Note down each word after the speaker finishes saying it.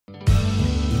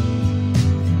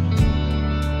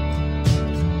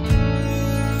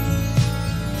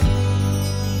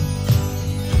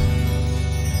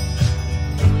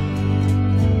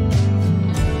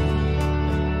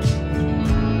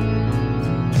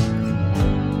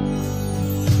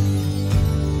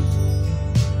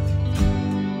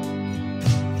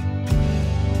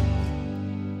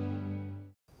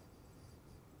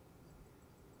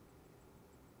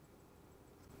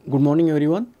Good morning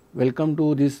everyone. Welcome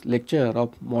to this lecture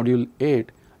of module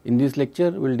 8. In this lecture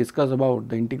we will discuss about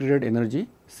the integrated energy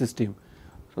system.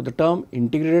 So the term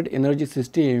integrated energy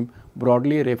system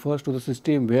broadly refers to the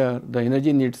system where the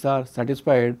energy needs are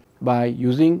satisfied by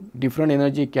using different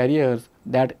energy carriers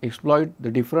that exploit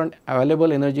the different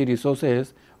available energy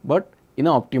resources but in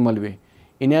an optimal way.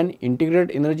 In an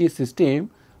integrated energy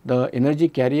system, the energy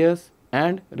carriers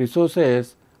and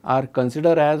resources are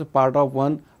considered as part of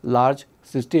one large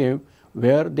system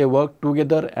where they work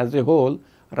together as a whole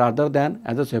rather than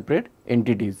as a separate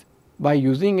entities. By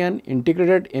using an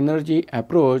integrated energy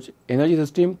approach, energy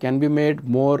system can be made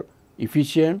more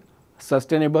efficient,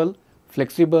 sustainable,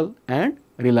 flexible and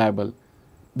reliable.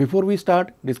 Before we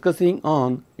start discussing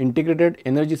on integrated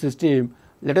energy system,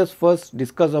 let us first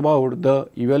discuss about the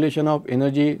evaluation of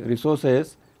energy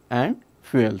resources and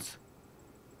fuels.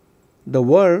 The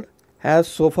world has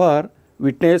so far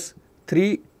witnessed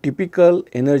three typical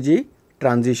energy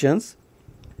transitions.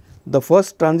 The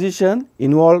first transition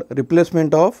involved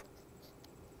replacement of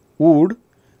wood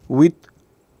with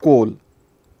coal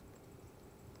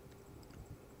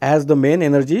as the main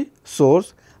energy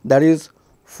source, that is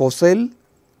fossil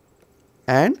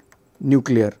and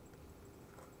nuclear.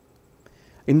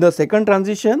 In the second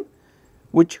transition,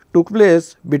 which took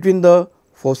place between the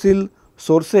fossil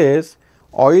sources,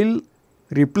 oil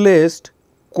replaced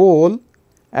coal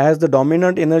as the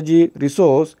dominant energy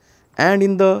resource, and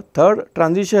in the third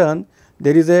transition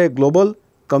there is a global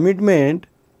commitment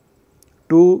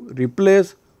to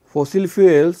replace fossil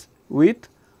fuels with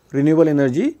renewable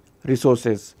energy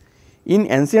resources. In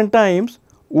ancient times,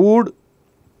 wood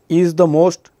is the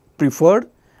most preferred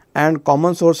and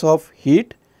common source of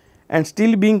heat and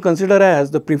still being considered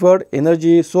as the preferred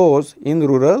energy source in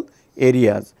rural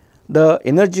areas. The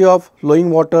energy of flowing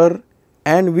water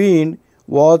and wind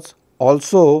was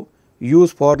also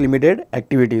used for limited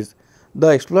activities. The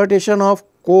exploitation of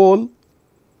coal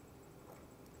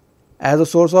as a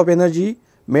source of energy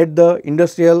made the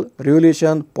industrial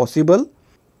revolution possible,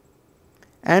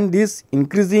 and this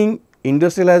increasing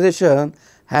industrialization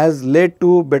has led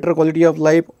to better quality of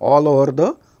life all over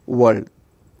the world.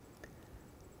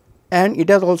 And it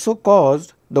has also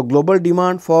caused the global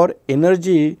demand for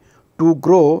energy to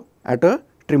grow at a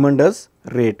tremendous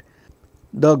rate.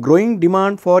 The growing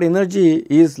demand for energy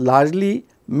is largely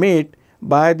met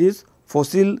by these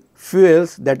fossil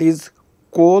fuels, that is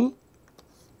coal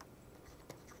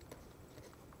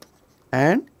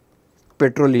and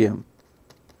petroleum.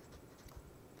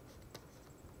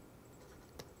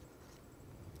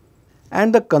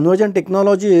 And the conversion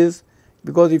technologies,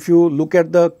 because if you look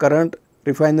at the current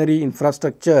refinery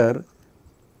infrastructure,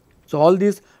 so all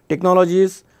these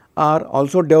technologies are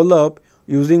also developed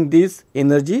using these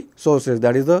energy sources,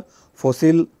 that is the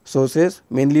fossil sources,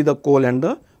 mainly the coal and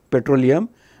the petroleum.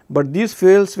 But these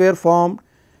fuels were formed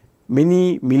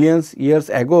many millions years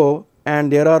ago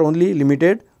and there are only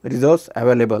limited reserves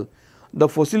available. The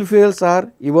fossil fuels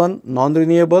are even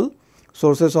non-renewable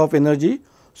sources of energy,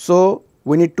 so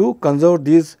we need to conserve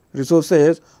these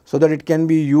resources so that it can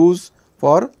be used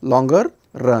for longer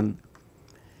run.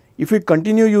 If we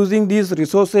continue using these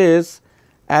resources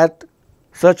at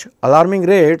such alarming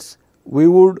rates, we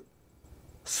would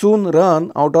soon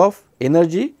run out of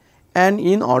energy, and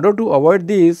in order to avoid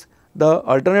this, the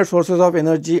alternate sources of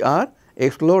energy are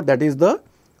explored, that is the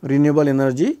renewable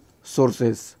energy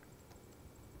sources.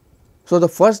 So the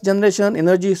first generation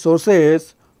energy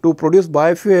sources to produce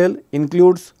biofuel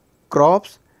includes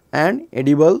crops and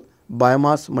edible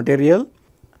biomass material,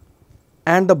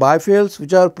 and the biofuels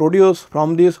which are produced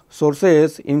from these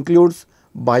sources includes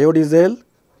biodiesel,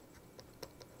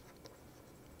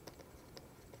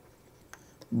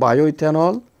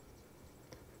 bioethanol,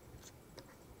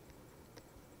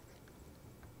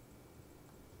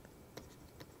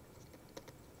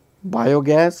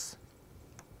 biogas,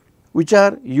 which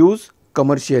are used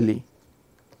commercially.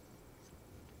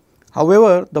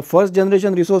 However, the first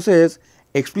generation resources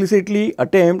explicitly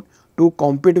attempt to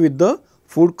compete with the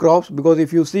food crops, because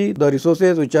if you see the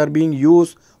resources which are being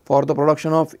used for the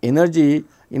production of energy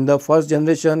in the first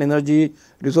generation energy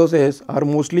resources are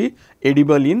mostly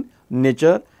edible in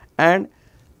nature, and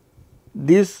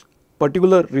these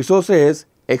particular resources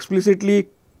explicitly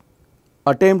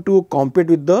attempt to compete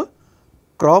with the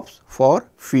crops for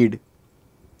feed.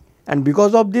 And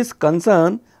because of this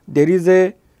concern, there is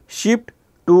a shift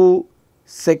to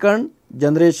second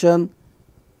generation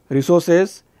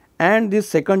resources, and these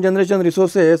second generation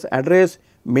resources address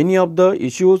many of the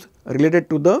issues related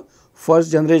to the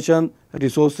first generation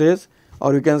resources,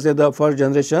 or you can say the first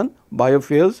generation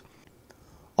biofuels.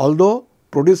 Although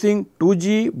producing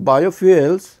 2G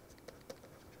biofuels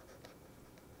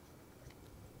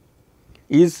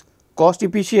is cost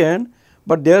efficient,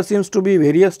 but there seems to be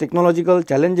various technological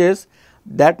challenges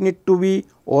that need to be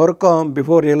overcome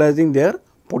before realizing their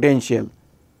potential.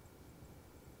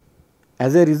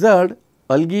 As a result,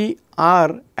 algae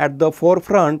are at the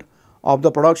forefront of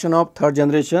the production of third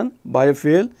generation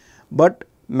biofuel, but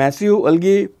massive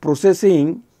algae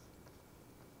processing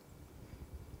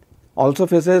also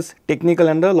faces technical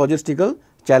and logistical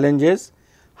challenges.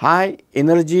 High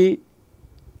energy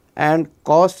and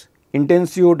cost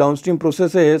intensive downstream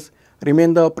processes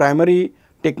remain the primary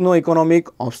techno-economic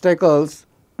obstacles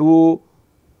to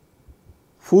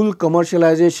full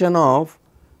commercialization of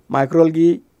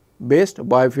microalgae based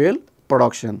biofuel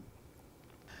production.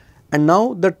 And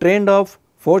now the trend of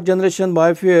fourth generation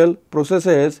biofuel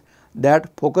processes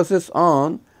that focuses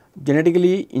on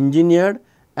genetically engineered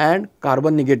and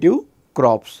carbon negative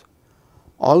crops.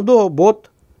 Although both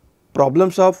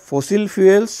problems of fossil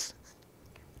fuels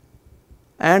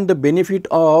and the benefit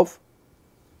of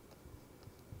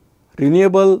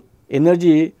renewable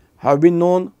energy have been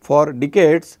known for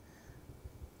decades,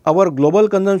 our global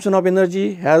consumption of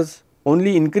energy has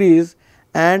only increased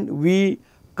and we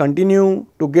continue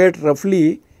to get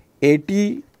roughly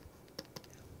 80%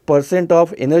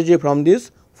 of energy from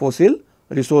these fossil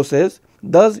resources.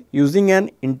 Thus, using an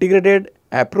integrated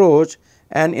approach,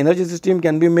 an energy system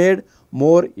can be made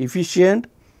more efficient,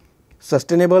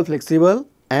 sustainable, flexible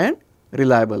and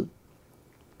reliable.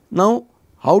 Now,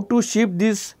 how to shift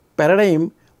this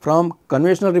paradigm from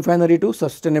conventional refinery to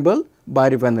sustainable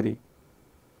biorefinery,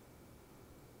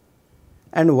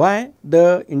 and why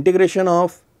the integration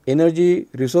of energy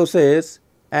resources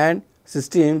and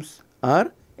systems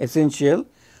are essential?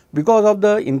 Because of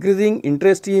the increasing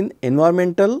interest in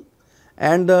environmental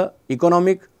and the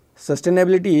economic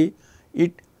sustainability,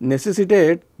 it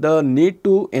necessitates the need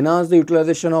to enhance the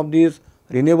utilization of these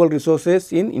renewable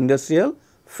resources in industrial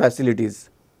facilities.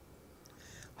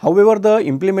 However, the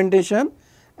implementation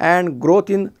and growth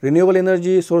in renewable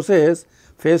energy sources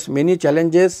face many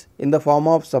challenges in the form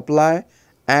of supply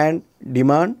and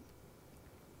demand,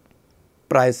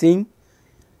 pricing,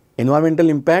 environmental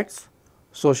impacts,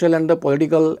 social and the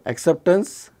political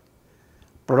acceptance,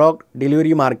 product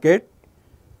delivery market,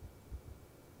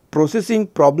 processing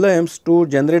problems to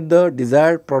generate the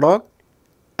desired product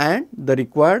and the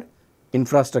required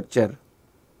infrastructure.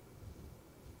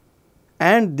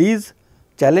 And these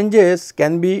challenges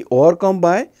can be overcome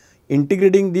by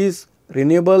integrating these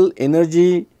renewable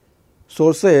energy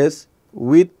sources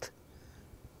with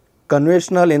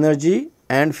conventional energy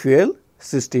and fuel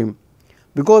system.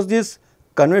 Because this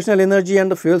conventional energy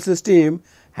and the fuel system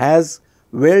has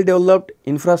well developed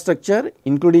infrastructure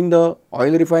including the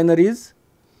oil refineries,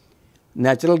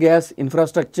 natural gas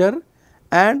infrastructure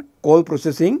and coal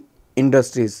processing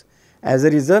industries. As a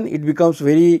result, it becomes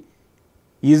very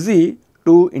easy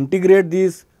to integrate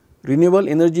these renewable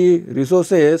energy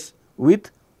resources with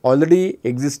already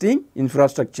existing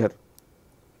infrastructure.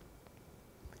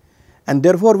 And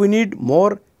therefore, we need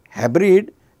more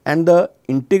hybrid and the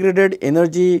integrated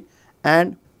energy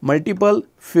and multiple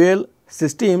fuel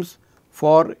systems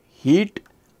for heat,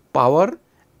 power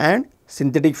and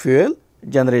synthetic fuel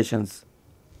generations.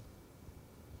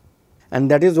 And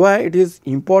that is why it is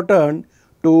important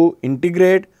to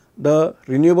integrate the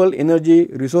renewable energy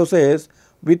resources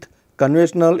with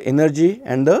conventional energy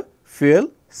and the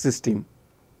fuel system.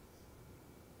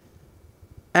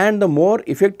 And the more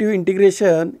effective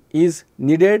integration is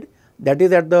needed, that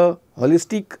is at the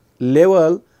holistic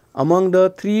level among the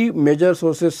three major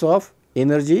sources of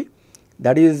energy,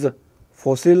 that is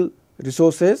fossil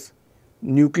resources,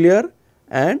 nuclear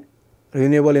and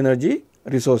renewable energy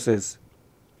resources.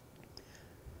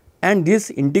 And this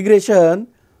integration,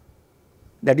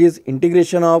 that is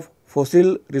integration of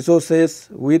fossil resources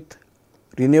with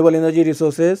renewable energy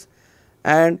resources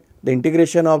and the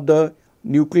integration of the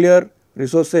nuclear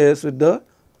resources with the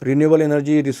renewable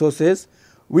energy resources,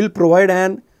 will provide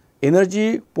an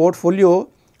energy portfolio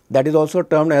that is also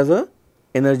termed as a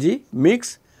energy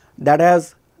mix that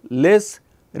has less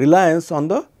reliance on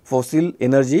the fossil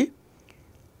energy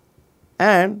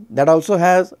and that also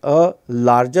has a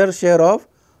larger share of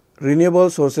renewable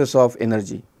sources of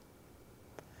energy.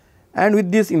 And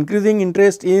with this increasing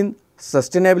interest in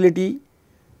sustainability,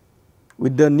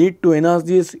 with the need to enhance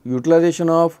this utilization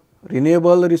of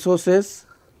renewable resources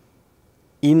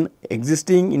in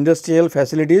existing industrial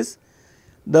facilities,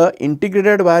 the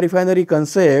integrated biorefinery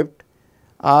concept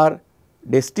are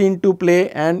destined to play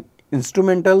an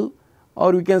instrumental,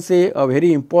 or we can say a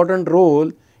very important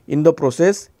role in the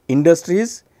process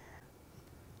industries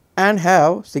and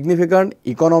have significant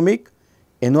economic,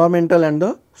 environmental and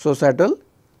the societal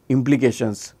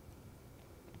implications.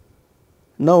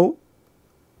 Now,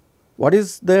 what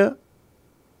is the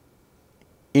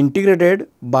integrated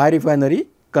biorefinery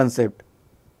concept?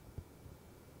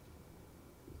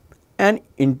 An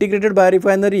integrated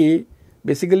biorefinery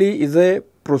basically is a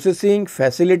processing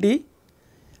facility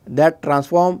that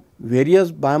transform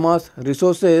various biomass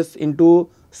resources into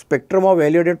spectrum of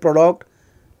value-added product,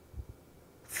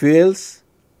 fuels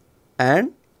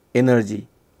and energy.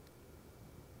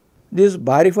 This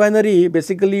biorefinery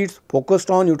basically is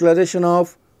focused on utilization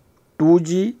of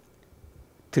 2G,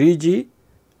 3G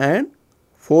and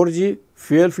 4G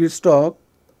fuel feedstock,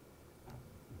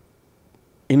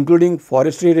 including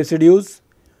forestry residues,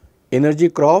 energy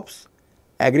crops,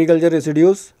 agriculture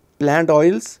residues, plant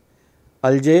oils,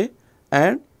 algae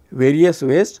and various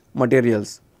waste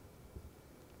materials.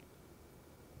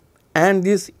 And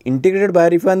this integrated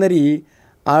biorefinery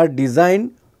are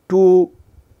designed to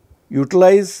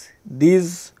utilize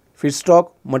these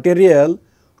feedstock material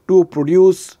to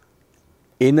produce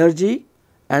energy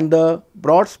and the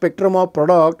broad spectrum of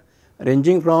product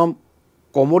ranging from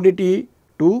commodity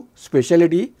to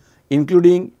specialty,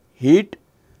 including heat,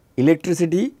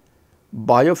 electricity,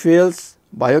 biofuels,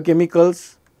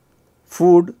 biochemicals,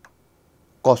 food,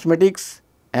 cosmetics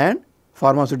and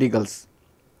pharmaceuticals.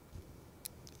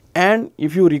 And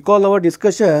if you recall our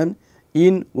discussion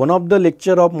in one of the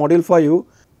lecture of module 5,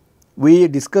 we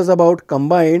discussed about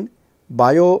combined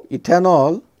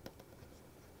bioethanol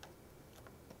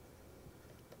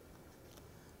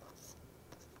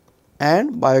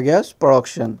and biogas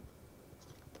production.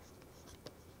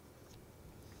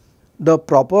 The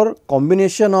proper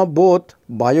combination of both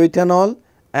bioethanol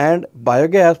and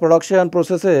biogas production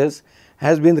processes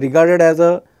has been regarded as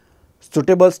a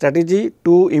suitable strategy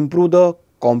to improve the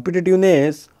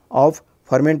competitiveness of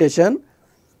fermentation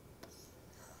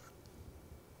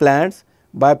plants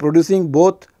by producing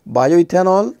both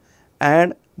bioethanol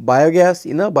and biogas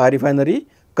in a biorefinery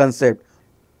concept.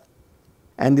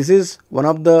 And this is one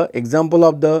of the example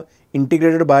of the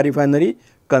integrated biorefinery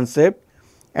concept,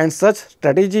 and such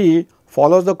strategy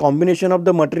follows the combination of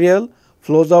the material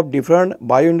flows of different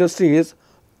bio industries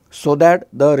so that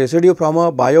the residue from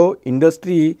a bio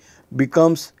industry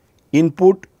becomes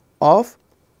input of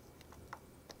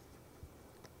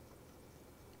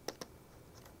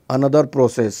another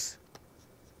process.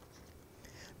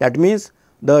 That means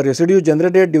the residue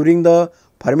generated during the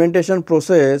fermentation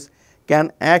process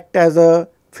can act as a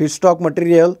feedstock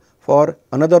material for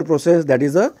another process, that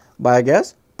is a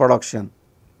biogas production.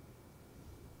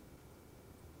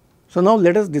 So, now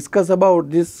let us discuss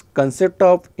about this concept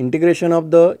of integration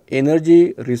of the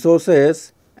energy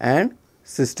resources and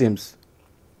systems.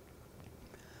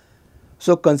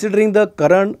 So, considering the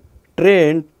current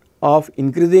trend of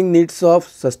increasing needs of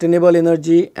sustainable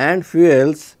energy and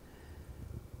fuels,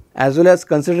 as well as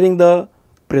considering the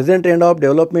present trend of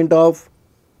development of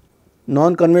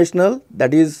non-conventional,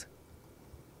 that is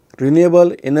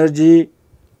renewable energy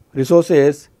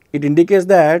resources, it indicates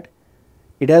that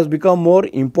it has become more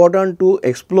important to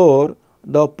explore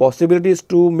the possibilities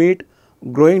to meet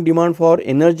growing demand for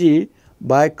energy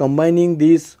by combining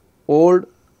these old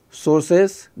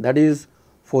sources, that is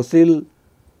fossil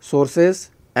sources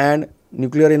and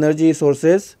nuclear energy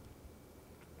sources,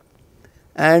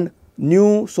 and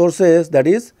new sources, that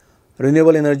is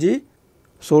renewable energy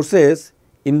sources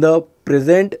in the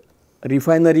present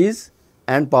refineries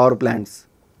and power plants.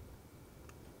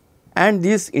 And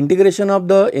this integration of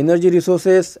the energy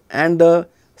resources and the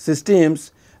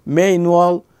systems may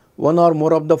involve one or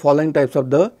more of the following types of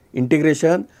the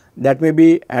integration, that may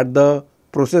be at the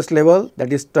process level,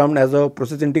 that is termed as a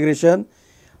process integration,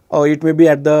 or it may be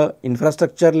at the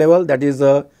infrastructure level, that is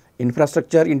a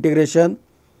infrastructure integration,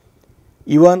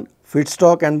 even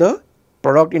feedstock and the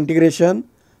product integration,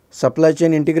 supply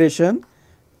chain integration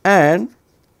and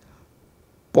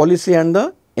policy and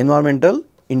the environmental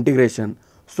integration.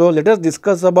 So, let us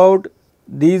discuss about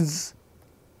these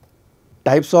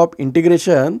types of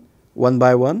integration one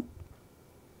by one.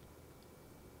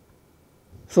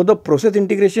 So, the process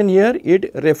integration here,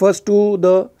 it refers to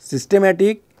the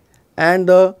systematic and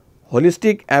the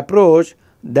holistic approach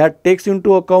that takes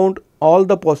into account all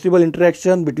the possible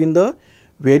interaction between the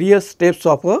various steps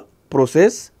of a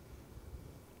process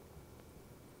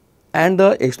and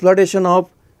the exploitation of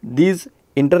these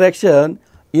interaction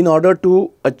in order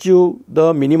to achieve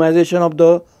the minimization of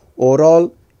the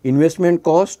overall investment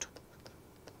cost,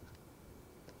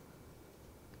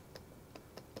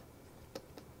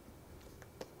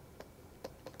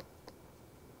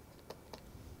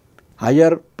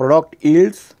 higher product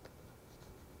yields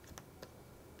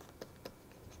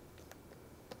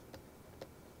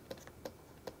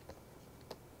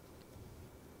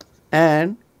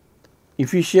and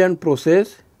efficient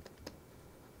process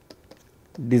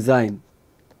design.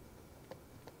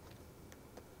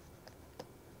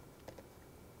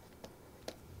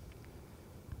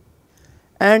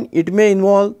 And it may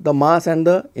involve the mass and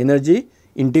the energy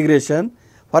integration.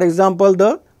 For example,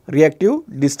 the reactive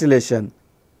distillation.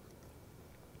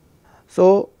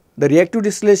 So, the reactive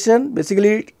distillation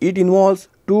basically it involves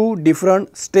two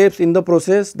different steps in the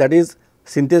process, that is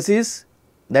synthesis,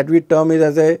 that we term it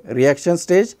as a reaction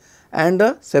stage, and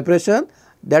the separation,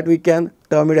 that we can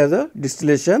term it as a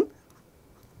distillation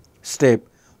step.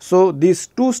 So, these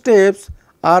two steps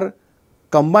are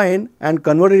combined and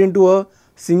converted into a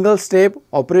single step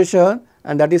operation,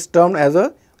 and that is termed as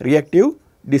a reactive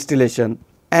distillation.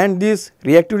 And this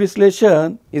reactive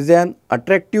distillation is an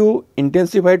attractive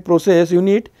intensified process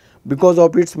unit because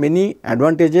of its many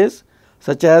advantages,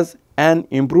 such as an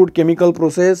improved chemical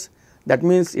process, that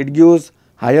means it gives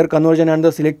higher conversion and the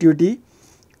selectivity.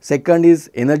 Second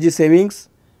is energy savings,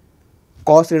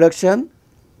 cost reduction,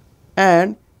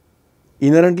 and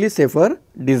inherently safer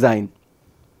design.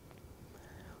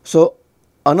 So,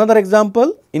 another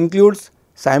example includes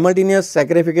simultaneous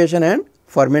saccharification and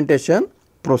fermentation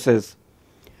process.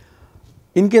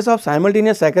 In case of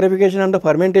simultaneous saccharification and the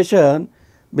fermentation,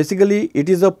 basically it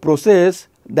is a process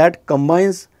that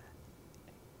combines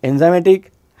enzymatic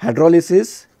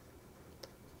hydrolysis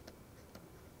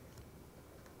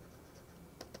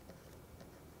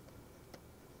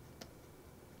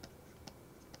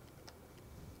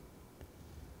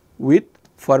with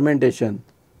fermentation.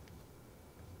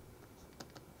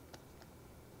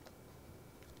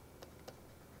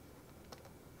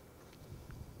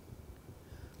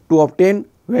 To obtain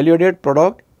value-added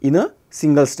product in a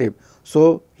single step.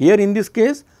 So, here in this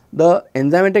case the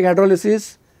enzymatic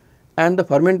hydrolysis and the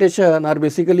fermentation are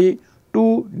basically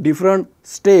two different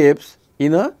steps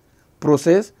in a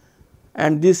process,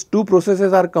 and these two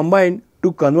processes are combined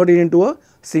to convert it into a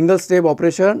single step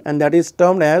operation, and that is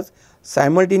termed as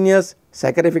simultaneous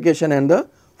saccharification and the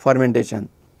fermentation.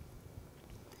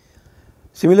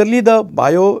 Similarly, the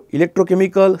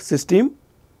bioelectrochemical system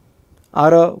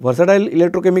are a versatile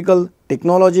electrochemical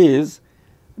technologies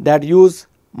that use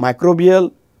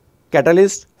microbial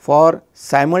catalysts for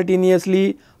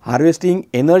simultaneously harvesting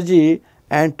energy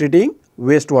and treating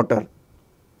wastewater.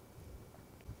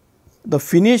 The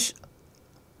Finnish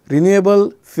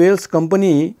renewable fuels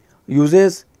company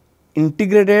uses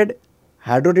integrated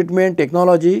hydrotreatment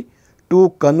technology to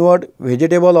convert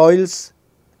vegetable oils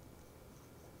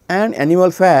and animal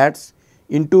fats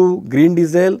into green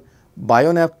diesel,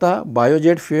 bio-naphtha,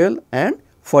 biojet fuel and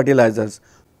fertilizers.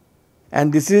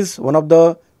 And this is one of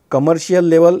the commercial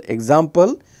level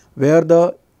example where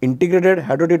the integrated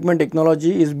hydrotreatment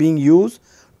technology is being used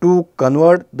to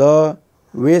convert the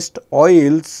waste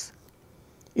oils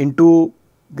into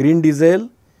green diesel,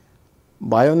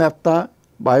 bio-naphtha,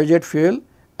 biojet fuel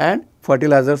and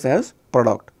fertilizers as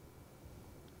product.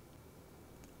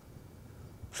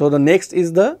 So, the next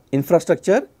is the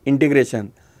infrastructure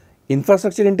integration.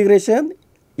 Infrastructure integration,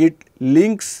 it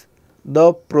links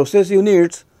the process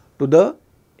units to the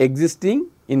existing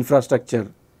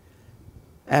infrastructure.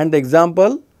 And the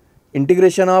example,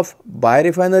 integration of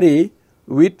biorefinery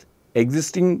with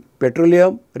existing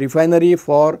petroleum refinery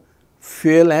for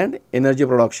fuel and energy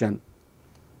production.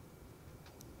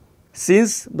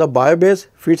 Since the bio-based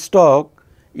feedstock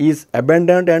is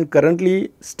abundant and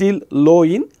currently still low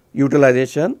in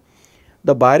utilization,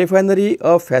 the biorefinery,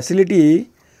 a facility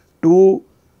to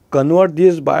convert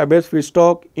this bio-based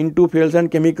feedstock into fuels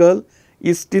and chemical,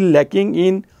 is still lacking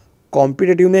in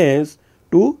competitiveness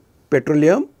to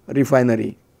petroleum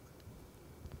refinery.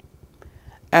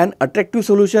 An attractive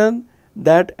solution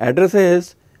that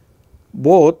addresses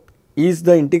both is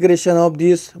the integration of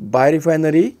this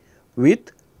biorefinery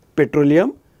with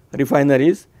petroleum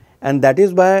refineries, and that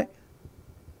is by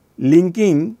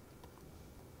linking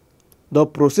the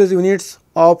process units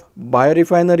of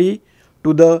biorefinery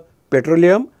to the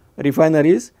petroleum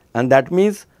refineries, and that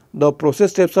means the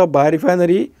process steps of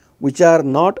biorefinery which are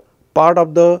not part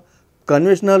of the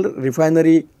conventional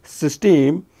refinery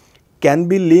system can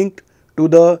be linked to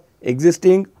the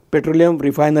existing petroleum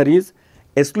refineries,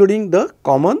 excluding the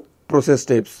common process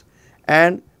steps,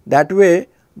 and that way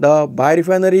the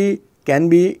biorefinery can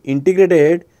be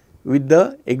integrated with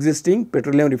the existing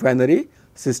petroleum refinery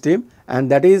system, and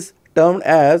that is termed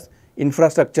as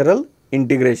infrastructural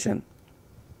integration.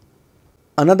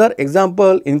 Another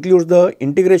example includes the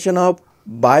integration of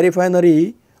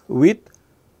biorefinery with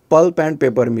pulp and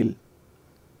paper mill.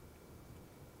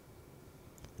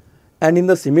 And in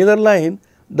the similar line,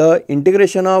 the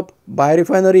integration of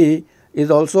biorefinery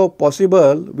is also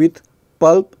possible with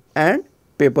pulp and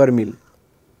paper mill.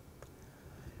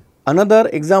 Another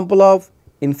example of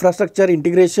infrastructure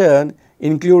integration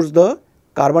includes the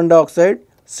carbon dioxide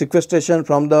sequestration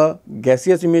from the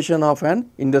gaseous emission of an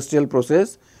industrial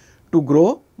process to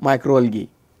grow microalgae.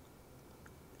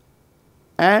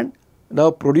 And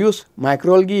the produced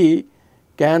microalgae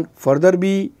can further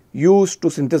be used to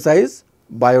synthesize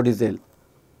biodiesel.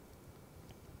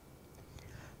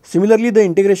 Similarly, the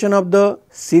integration of the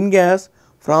syngas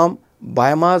from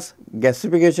biomass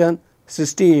gasification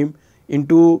system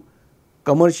into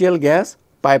commercial gas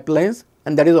pipelines,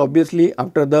 and that is obviously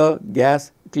after the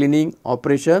gas cleaning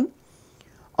operation,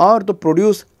 or the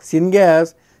produced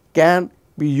syngas can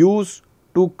be used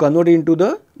to convert into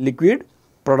the liquid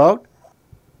product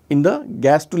in the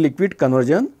gas to liquid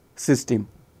conversion system.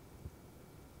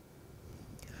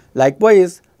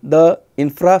 Likewise, the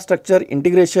infrastructure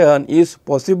integration is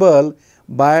possible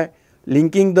by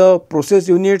linking the process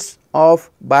units of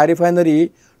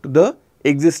biorefinery to the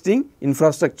existing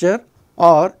infrastructure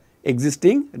or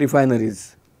existing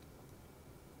refineries.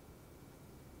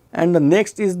 And the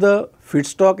next is the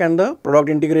feedstock and the product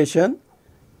integration.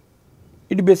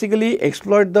 It basically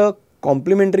exploits the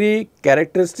complementary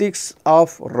characteristics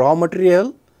of raw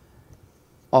material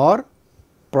or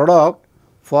product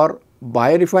for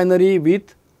biorefinery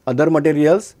with other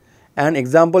materials. An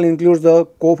example includes the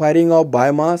co-firing of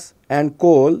biomass and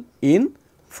coal in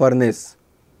furnace.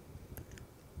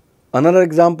 Another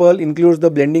example includes the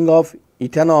blending of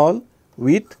ethanol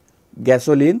with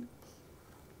gasoline.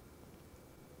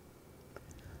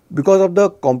 Because of the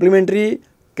complementary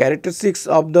characteristics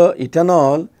of the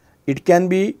ethanol, it can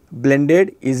be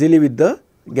blended easily with the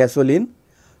gasoline.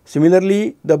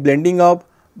 Similarly, the blending of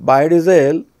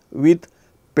biodiesel with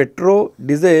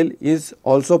petrodiesel is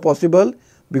also possible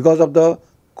because of the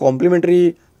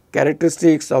complementary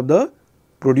characteristics of the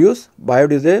produced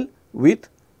biodiesel with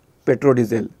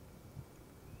petrodiesel.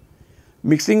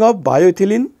 Mixing of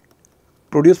bioethylene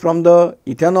produced from the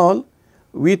ethanol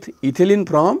with ethylene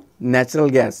from natural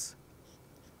gas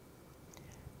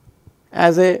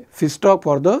as a feedstock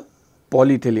for the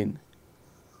polyethylene.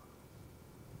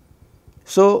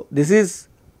 So, this is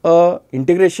a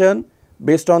integration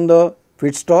based on the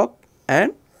feedstock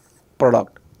and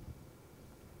product.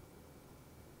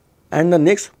 And the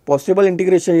next possible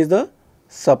integration is the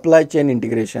supply chain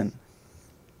integration.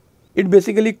 It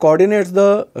basically coordinates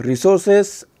the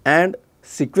resources and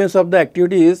sequence of the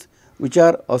activities which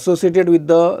are associated with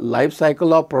the life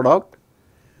cycle of product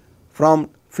from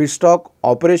feedstock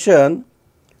operation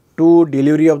to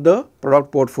delivery of the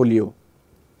product portfolio.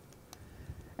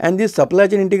 And this supply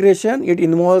chain integration, it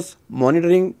involves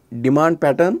monitoring demand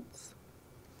patterns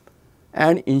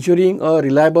and ensuring a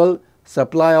reliable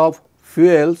supply of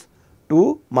fuels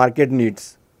to market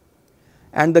needs.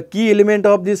 And the key element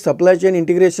of this supply chain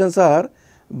integrations are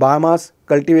biomass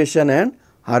cultivation and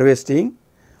harvesting.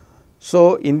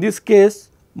 So, in this case,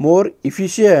 more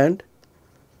efficient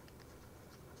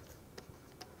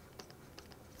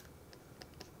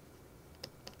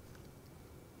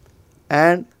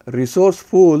and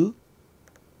resourceful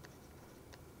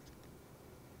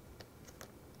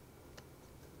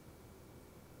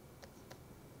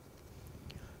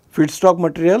feedstock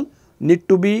material need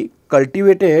to be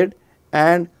cultivated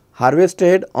and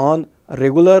harvested on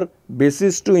regular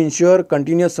basis to ensure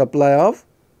continuous supply of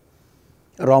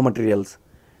raw materials.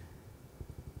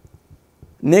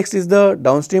 Next is the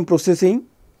downstream processing,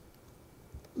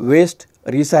 waste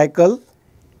recycle.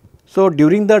 So,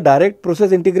 during the direct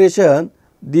process integration,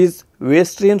 these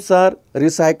waste streams are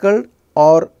recycled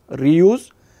or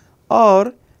reused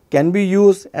or can be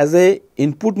used as a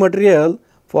input material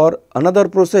for another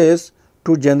process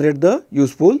to generate the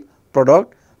useful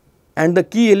product. And the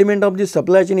key element of this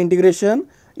supply chain integration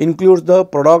includes the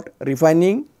product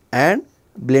refining and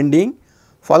blending,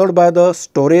 followed by the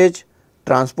storage,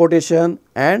 transportation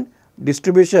and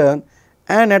distribution,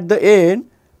 and at the end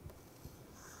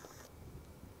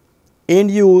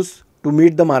use to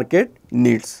meet the market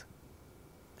needs.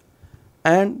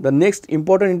 And the next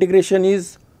important integration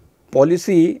is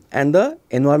policy and the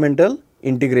environmental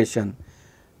integration,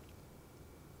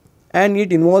 and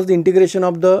it involves the integration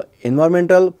of the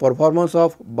environmental performance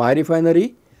of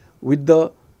biorefinery with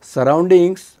the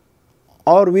surroundings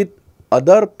or with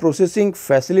other processing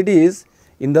facilities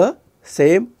in the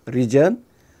same region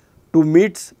to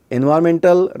meet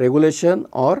environmental regulation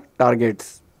or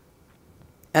targets.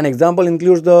 An example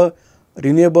includes the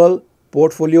renewable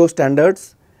portfolio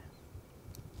standards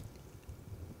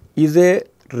is a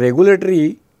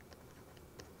regulatory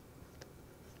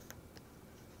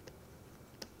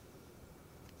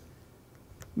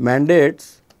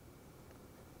mandates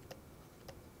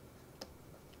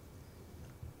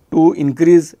to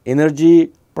increase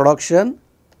energy production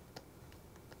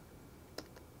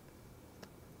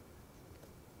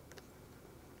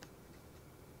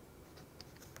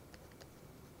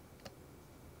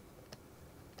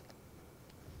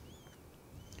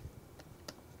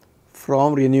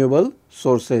from renewable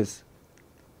sources.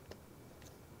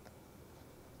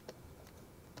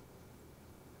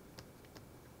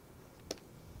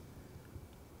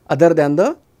 Other than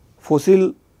the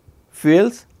fossil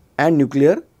fuels and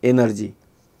nuclear energy.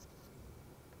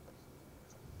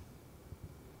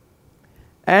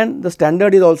 And the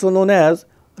standard is also known as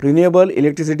renewable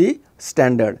electricity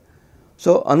standard.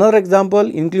 So, another example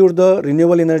includes the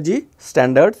renewable energy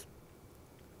standards,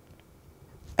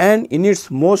 and in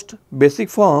its most basic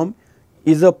form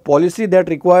is a policy that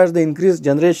requires the increased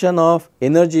generation of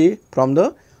energy from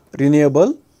the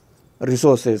renewable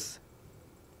resources.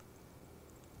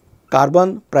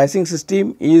 Carbon pricing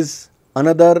system is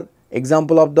another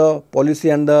example of the policy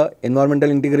and the environmental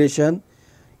integration,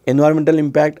 environmental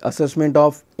impact assessment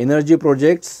of energy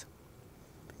projects,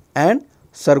 and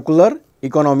circular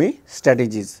economy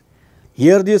strategies.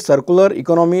 Here the circular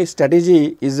economy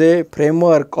strategy is a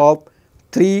framework of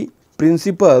 3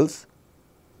 principles,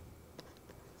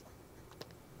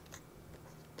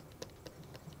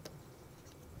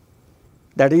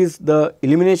 that is the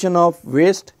elimination of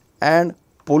waste and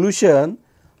pollution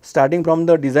starting from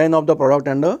the design of the product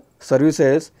and the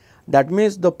services. That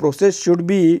means the process should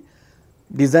be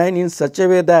designed in such a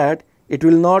way that it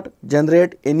will not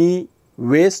generate any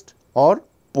waste or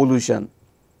pollution.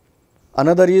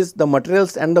 Another is the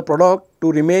materials and the product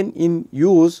to remain in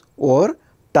use over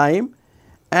time,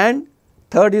 and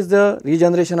third is the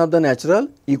regeneration of the natural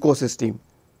ecosystem.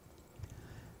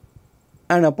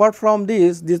 And apart from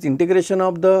this integration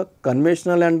of the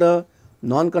conventional and the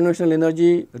non-conventional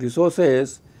energy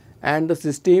resources and the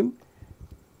system,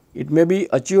 it may be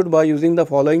achieved by using the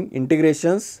following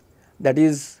integrations, that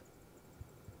is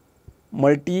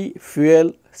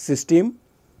multi-fuel system,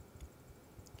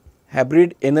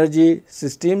 hybrid energy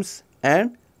systems,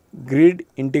 and grid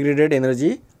integrated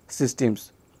energy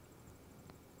systems.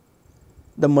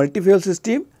 The multi-fuel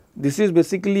system, this is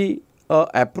basically a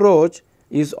approach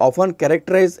is often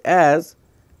characterized as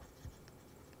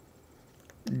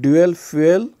dual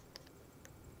fuel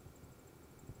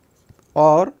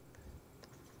or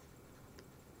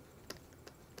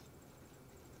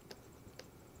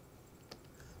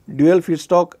dual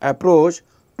feedstock approach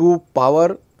to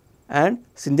power and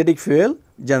synthetic fuel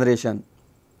generation.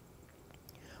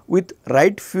 With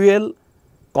right fuel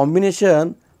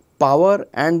combination, power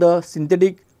and the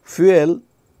synthetic fuel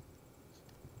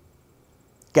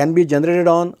can be generated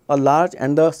on a large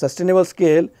and the sustainable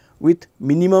scale with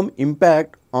minimum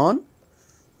impact on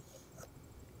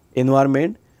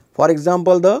environment. For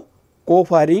example, the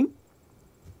co-firing.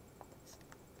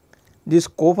 This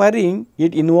co-firing,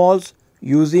 it involves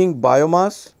using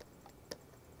biomass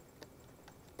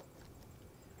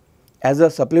as a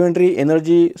supplementary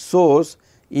energy source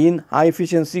in high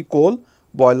efficiency coal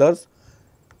boilers.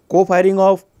 Co-firing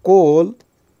of coal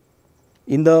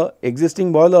in the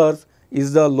existing boilers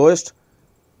is the lowest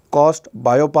cost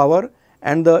biopower,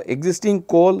 and the existing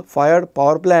coal fired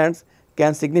power plants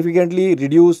can significantly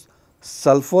reduce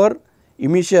sulfur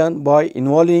emission by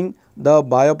involving the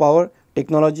biopower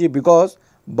technology, because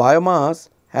biomass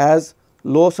has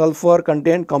low sulfur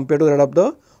content compared to that of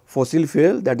the fossil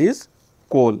fuel, that is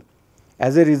coal.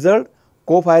 As a result,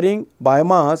 co-firing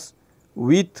biomass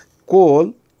with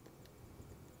coal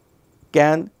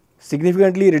can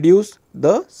significantly reduce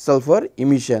the sulfur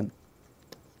emission.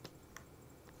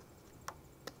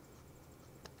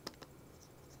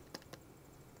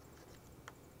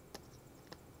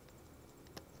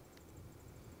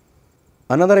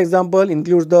 Another example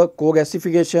includes the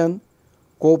co-gasification,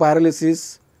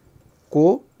 co-pyrolysis,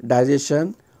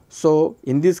 co-digestion. So,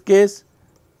 in this case,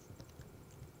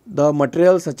 the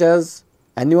materials such as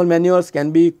animal manures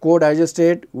can be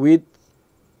co-digested with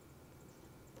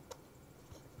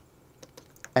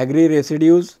agri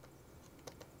residues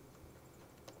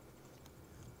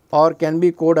or can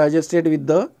be co-digested with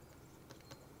the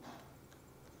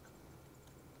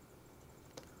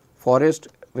forest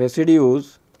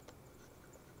residues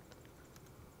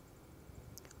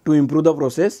to improve the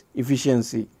process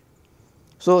efficiency.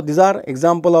 So, these are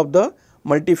example of the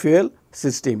multi-fuel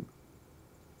system.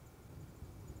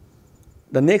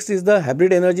 The next is the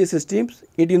hybrid energy systems.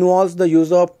 It involves the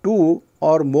use of 2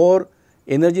 or more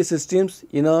energy systems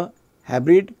in a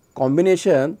hybrid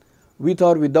combination with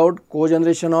or without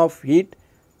cogeneration of heat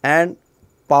and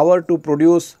power to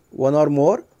produce one or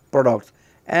more products.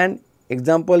 And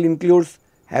example includes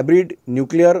hybrid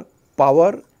nuclear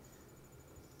power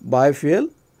biofuel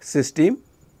system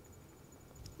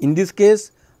In this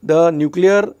case, the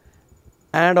nuclear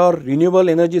and or renewable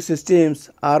energy systems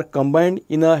are combined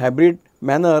in a hybrid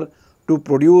manner to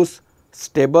produce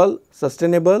stable,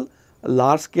 sustainable,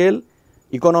 large scale,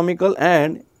 economical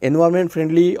and environment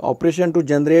friendly operation to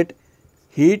generate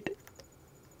heat,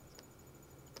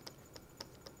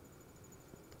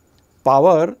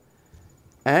 power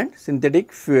and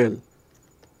synthetic fuel.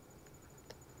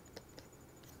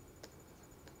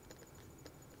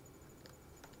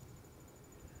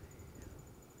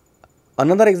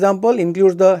 Another example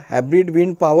includes the hybrid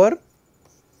wind power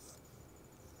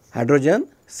hydrogen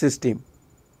system.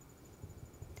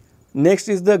 Next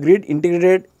is the grid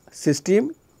integrated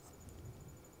system.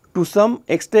 To some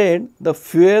extent, the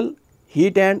fuel,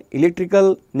 heat and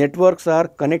electrical networks are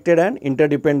connected and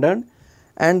interdependent,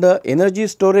 and the energy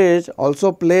storage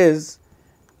also plays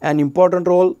an important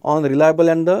role on reliable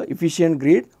and the efficient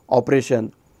grid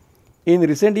operation. In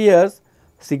recent years,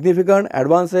 significant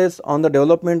advances on the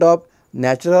development of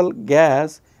natural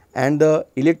gas and the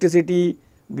electricity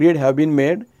grid have been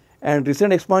made, and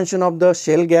recent expansion of the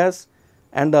shale gas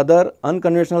and the other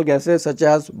unconventional gases such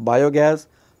as biogas,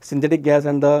 synthetic gas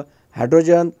and the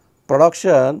hydrogen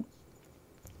production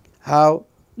have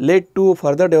led to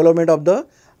further development of the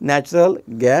natural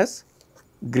gas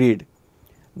grid.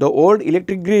 The old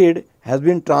electric grid has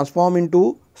been transformed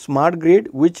into smart grid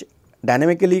which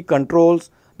dynamically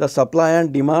controls the supply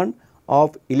and demand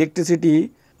of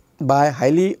electricity by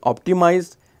highly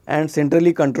optimized and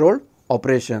centrally controlled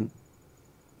operation.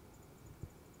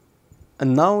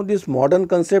 And now this modern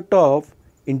concept of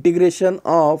integration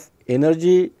of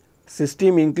energy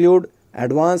system include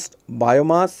advanced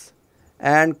biomass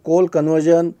and coal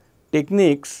conversion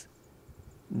techniques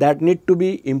that need to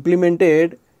be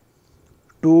implemented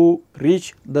to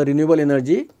reach the renewable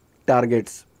energy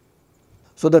targets.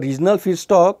 So, the regional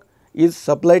feedstock is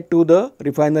supplied to the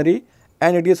refinery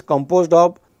and it is composed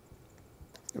of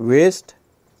waste,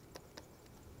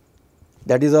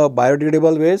 that is a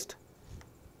biodegradable waste,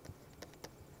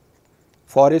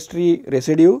 forestry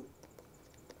residue,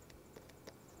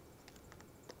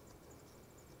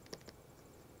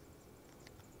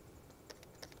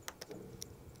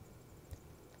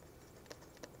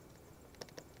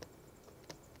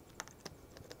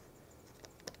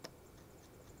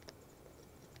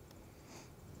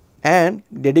 and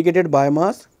dedicated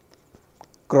biomass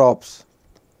crops.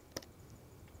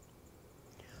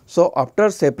 So, after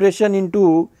separation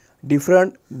into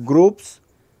different groups,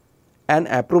 an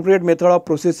appropriate method of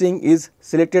processing is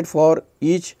selected for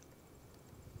each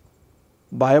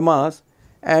biomass,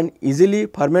 and easily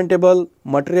fermentable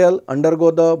material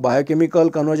undergo the biochemical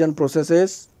conversion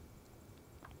processes,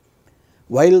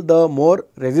 while the more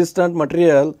resistant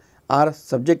material are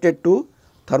subjected to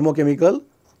thermochemical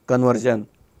conversion,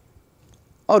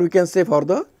 or we can say for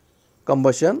the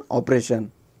combustion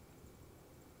operation.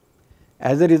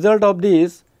 As a result of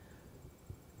this,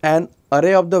 an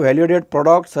array of the value-added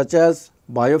products such as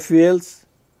biofuels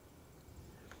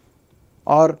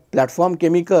or platform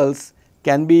chemicals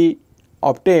can be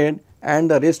obtained, and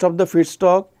the rest of the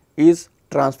feedstock is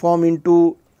transformed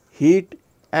into heat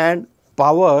and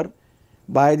power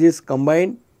by this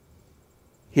combined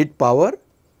heat power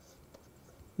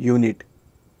unit.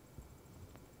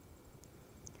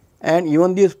 And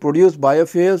even these produced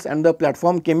biofuels and the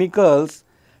platform chemicals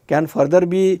can further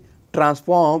be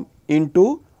transformed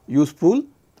into useful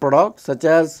products such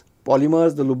as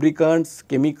polymers, the lubricants,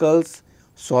 chemicals,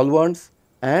 solvents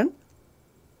and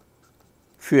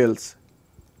fuels.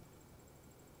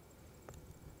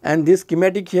 And this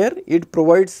schematic here, it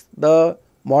provides the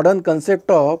modern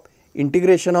concept of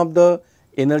integration of the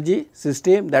energy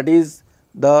system, that is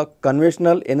the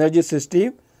conventional energy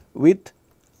system with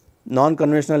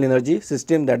non-conventional energy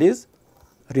system, that is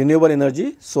renewable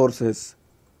energy sources.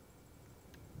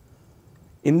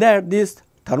 In that, these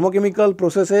thermochemical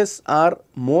processes are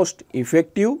most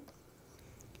effective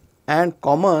and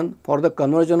common for the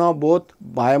conversion of both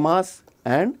biomass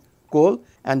and coal,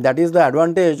 and that is the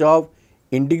advantage of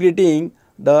integrating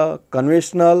the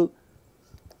conventional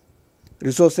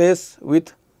resources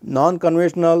with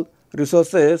non-conventional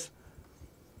resources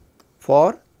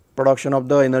for production of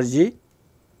the energy.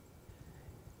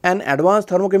 An advanced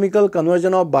thermochemical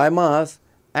conversion of biomass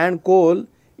and coal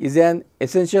is an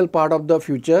essential part of the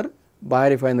future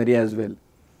biorefinery as well,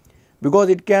 because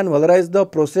it can valorize the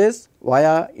process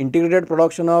via integrated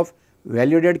production of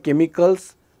value-added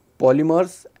chemicals,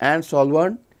 polymers and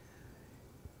solvent.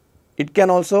 It can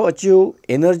also achieve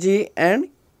energy and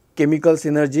chemical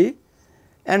synergy.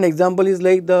 An example is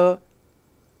like the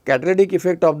catalytic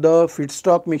effect of the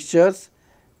feedstock mixtures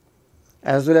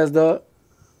as well as the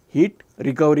heat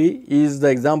recovery is the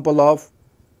example of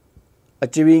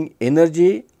achieving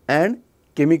energy and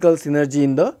chemical synergy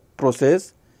in the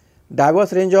process.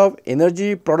 Diverse range of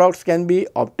energy products can be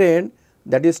obtained,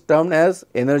 that is termed as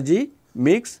energy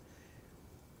mix,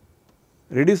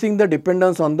 reducing the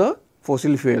dependence on the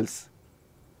fossil fuels.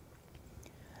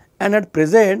 And at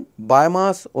present,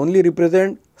 biomass only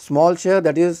represent small share,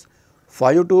 that is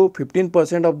 5 to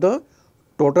 15% of the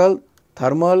total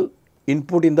thermal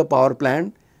input in the power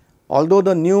plant, although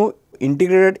the new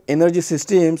integrated energy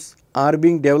systems are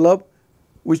being developed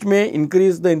which may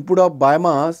increase the input of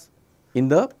biomass in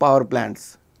the power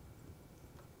plants.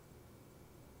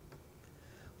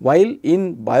 While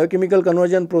in biochemical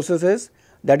conversion processes,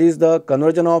 that is the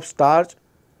conversion of starch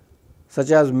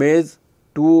such as maize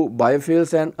to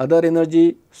biofuels and other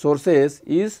energy sources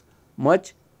is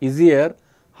much easier.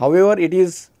 However, it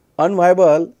is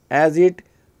unviable as it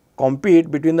compete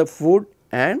between the food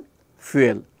and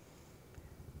fuel,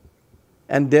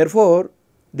 and therefore,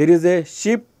 there is a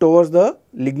shift towards the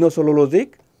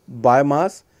lignocellulosic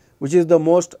biomass, which is the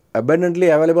most abundantly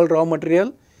available raw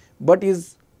material, but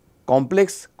is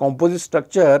complex composite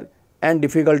structure and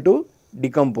difficult to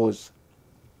decompose,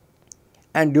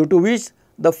 and due to which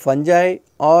the fungi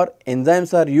or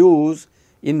enzymes are used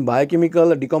in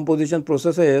biochemical decomposition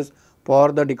processes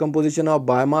for the decomposition of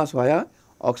biomass via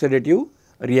oxidative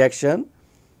reaction.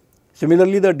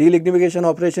 Similarly, the delignification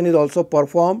operation is also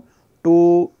performed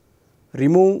to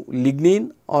remove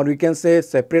lignin, or we can say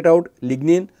separate out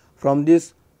lignin from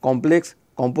this complex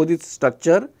composite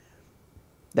structure,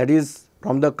 that is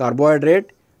from the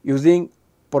carbohydrate, using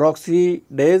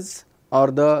peroxidase or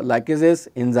the lactase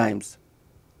enzymes.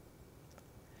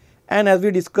 And as we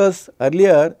discussed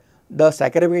earlier, the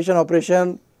saccharification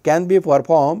operation can be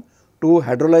performed to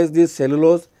hydrolyze this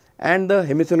cellulose and the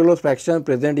hemicellulose fraction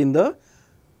present in the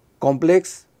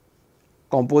complex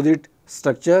composite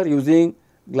structure using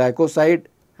glycoside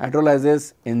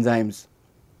hydrolysis enzymes.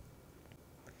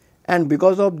 And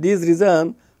because of this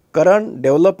reason, current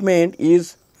development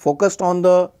is focused on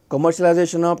the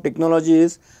commercialization of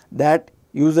technologies that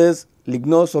uses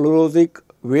lignocellulosic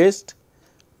waste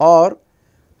or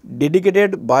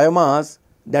dedicated biomass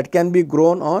that can be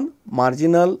grown on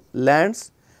marginal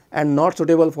lands and not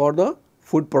suitable for the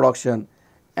food production,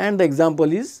 and the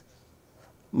example is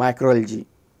microalgae.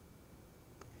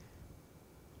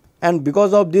 And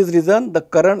because of this reason, the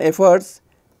current efforts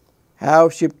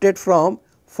have shifted from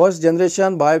first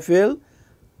generation biofuel,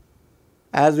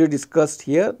 as we discussed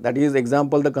here, that is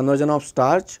example the conversion of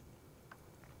starch,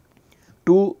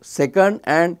 to second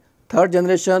and third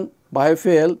generation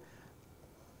biofuel,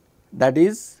 that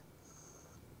is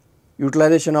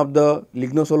utilization of the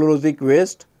lignocellulosic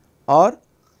waste or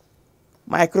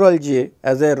microalgae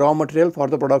as a raw material for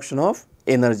the production of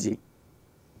energy.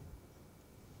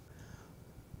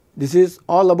 This is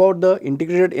all about the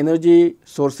integrated energy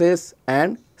sources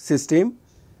and system.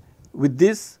 With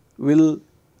this, we will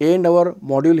end our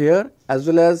module here, as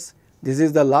well as this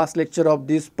is the last lecture of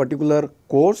this particular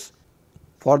course.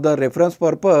 For the reference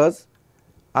purpose,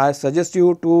 I suggest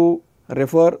you to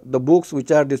refer the books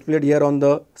which are displayed here on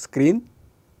the screen.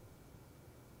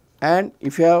 And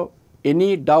if you have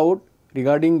any doubt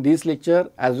regarding this lecture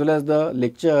as well as the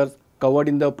lectures covered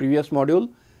in the previous module,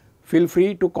 feel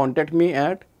free to contact me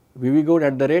at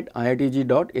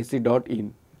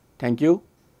vvgoud@iitg.ac.in. Thank you.